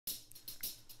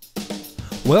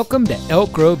Welcome to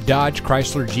Elk Grove Dodge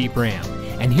Chrysler Jeep Ram,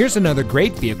 and here's another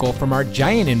great vehicle from our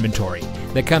giant inventory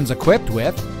that comes equipped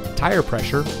with tire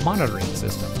pressure monitoring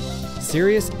system,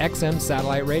 Sirius XM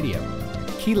satellite radio,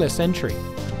 keyless entry,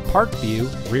 park view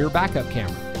rear backup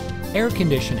camera, air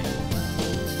conditioning.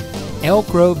 Elk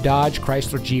Grove Dodge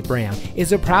Chrysler Jeep Ram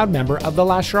is a proud member of the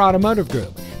Lasher Automotive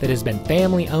Group that has been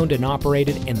family owned and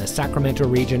operated in the Sacramento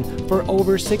region for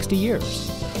over 60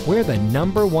 years. We're the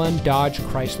 #1 Dodge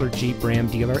Chrysler Jeep Ram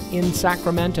dealer in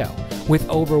Sacramento with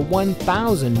over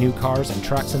 1,000 new cars and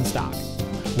trucks in stock.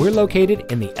 We're located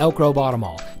in the Elk Grove Auto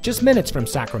Mall, just minutes from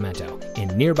Sacramento in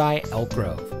nearby Elk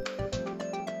Grove.